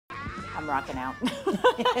I'm rocking out.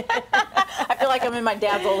 I feel like I'm in my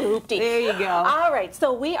dad's old hoopty. There you go. All right,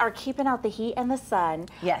 so we are keeping out the heat and the sun.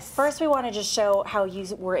 Yes. First, we want to just show how you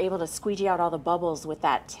were able to squeegee out all the bubbles with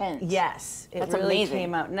that tint. Yes, it That's really amazing.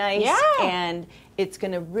 came out nice. Yeah. And it's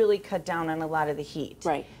going to really cut down on a lot of the heat.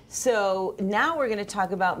 Right. So now we're going to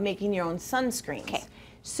talk about making your own sunscreens. Okay.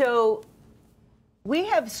 So we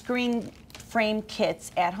have screen frame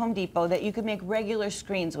kits at Home Depot that you could make regular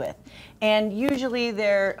screens with. And usually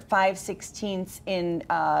they're 5/16 in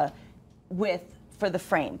width for the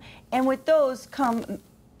frame. And with those come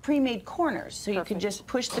pre-made corners. So you can just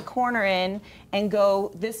push the corner in and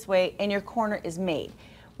go this way and your corner is made.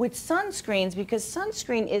 With sunscreens, because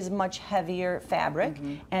sunscreen is much heavier fabric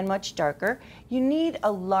and much darker, you need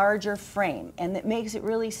a larger frame, and that makes it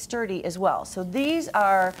really sturdy as well. So these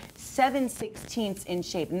are 7/16 in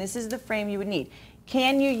shape, and this is the frame you would need.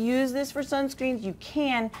 Can you use this for sunscreens? You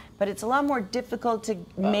can, but it's a lot more difficult to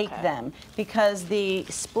make them because the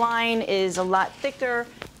spline is a lot thicker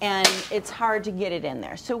and it's hard to get it in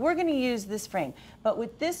there. So we're going to use this frame. But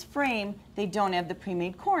with this frame, they don't have the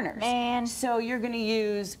pre-made corners. Man. So you're going to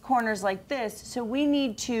use corners like this. So we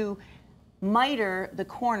need to miter the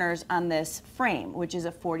corners on this frame, which is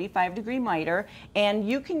a 45-degree miter. And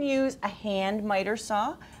you can use a hand miter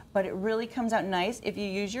saw, but it really comes out nice if you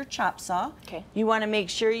use your chop saw. Okay. You want to make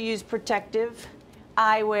sure you use protective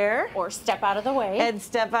eyewear. Or step out of the way. And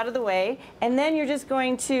step out of the way. And then you're just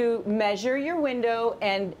going to measure your window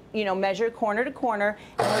and, you know, measure corner to corner.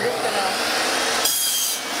 And we're just going to...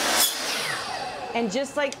 And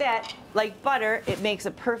just like that, like butter, it makes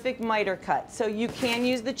a perfect miter cut. So you can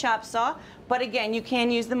use the chop saw, but again, you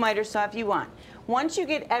can use the miter saw if you want. Once you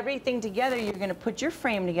get everything together, you're going to put your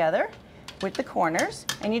frame together with the corners,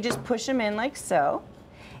 and you just push them in like so.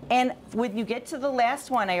 And when you get to the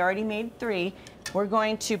last one, I already made 3, we're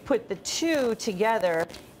going to put the 2 together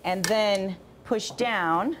and then push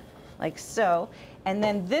down like so. And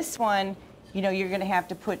then this one, you know, you're going to have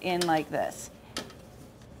to put in like this.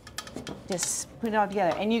 Just put it all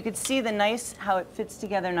together. And you can see the nice, how it fits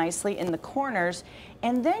together nicely in the corners.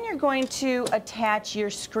 And then you're going to attach your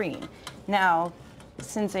screen. Now,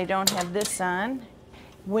 since I don't have this on,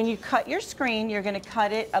 when you cut your screen, you're going to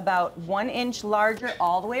cut it about 1 inch larger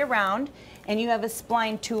all the way around, and you have a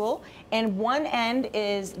spline tool, and one end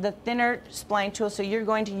is the thinner spline tool, so you're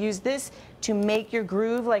going to use this to make your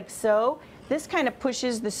groove like so. This kind of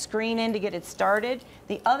pushes the screen in to get it started.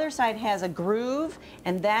 The other side has a groove,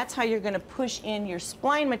 and that's how you're going to push in your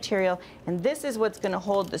spline material, and this is what's going to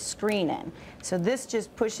hold the screen in. So this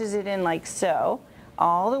just pushes it in like so,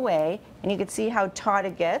 all the way, and you can see how taut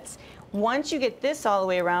it gets. Once you get this all the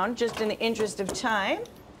way around, just in the interest of time,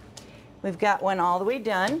 we've got one all the way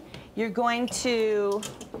done. You're going to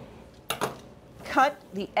cut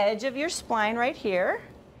the edge of your spline right here.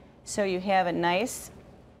 So you have a nice,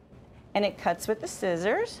 and it cuts with the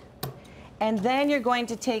scissors. And then you're going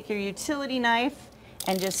to take your utility knife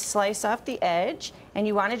and just slice off the edge. And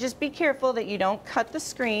you want to just be careful that you don't cut the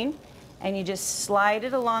screen. And you just slide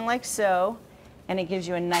it along like so. And it gives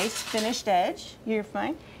you a nice finished edge. You're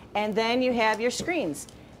fine. And then you have your screens.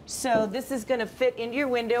 So this is going to fit into your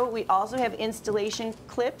window. We also have installation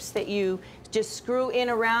clips that you just screw in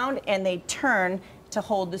around and they turn to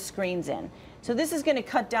hold the screens in. So this is going to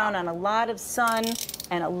cut down on a lot of sun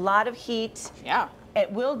and a lot of heat. Yeah.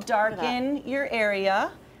 It will darken your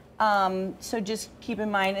area. So just keep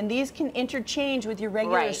in mind, and these can interchange with your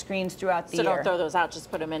regular screens throughout the year. So don't throw those out,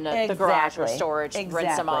 just put them in the garage or storage,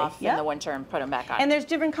 rinse them off in the winter and put them back on. And there's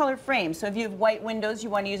different color frames. So if you have white windows,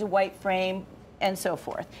 you want to use a white frame and so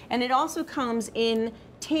forth. And it also comes in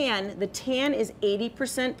tan. The tan is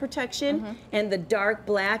 80% protection and the dark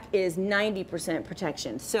black is 90%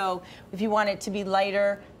 protection. So if you want it to be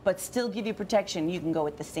lighter but still give you protection, you can go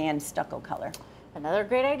with the sand stucco color. Another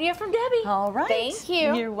great idea from Debbie. All right. Thank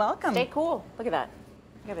you. You're welcome. Stay cool. Look at that.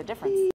 Look at the difference.